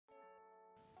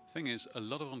Thing is, a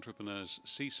lot of entrepreneurs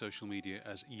see social media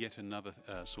as yet another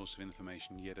source of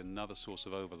information, yet another source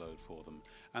of overload for them,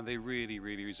 and they really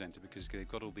resent it because they've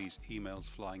got all these emails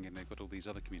flying in, they've got all these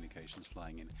other communications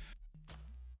flying in.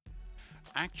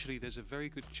 Actually, there's a very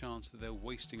good chance that they're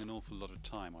wasting an awful lot of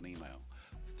time on email.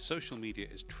 Social media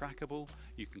is trackable.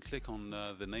 You can click on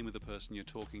the name of the person you're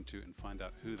talking to and find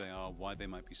out who they are, why they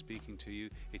might be speaking to you.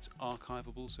 It's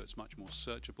archivable, so it's much more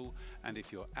searchable, and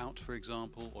if you're out, for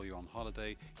example, or you're on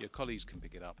holiday, your colleagues can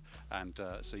pick it up, and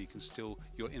so you can still,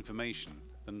 your information,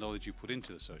 the knowledge you put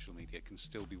into the social media can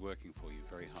still be working for you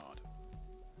very hard.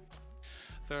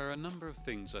 There are a number of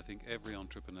things I think every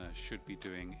entrepreneur should be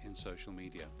doing in social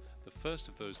media. The first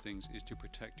of those things is to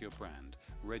protect your brand.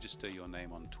 Register your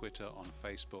name on Twitter, on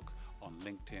Facebook, on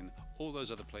LinkedIn, all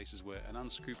those other places where an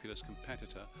unscrupulous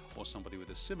competitor or somebody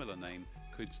with a similar name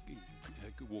could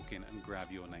walk in and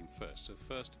grab your name first. So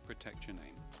first, protect your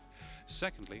name.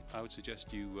 Secondly, I would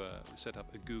suggest you set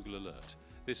up a Google alert.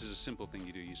 This is a simple thing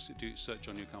you do. You search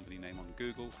on your company name on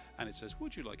Google and it says,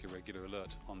 would you like a regular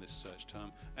alert on this search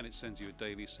term? And it sends you a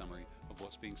daily summary of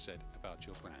what's being said about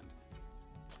your brand.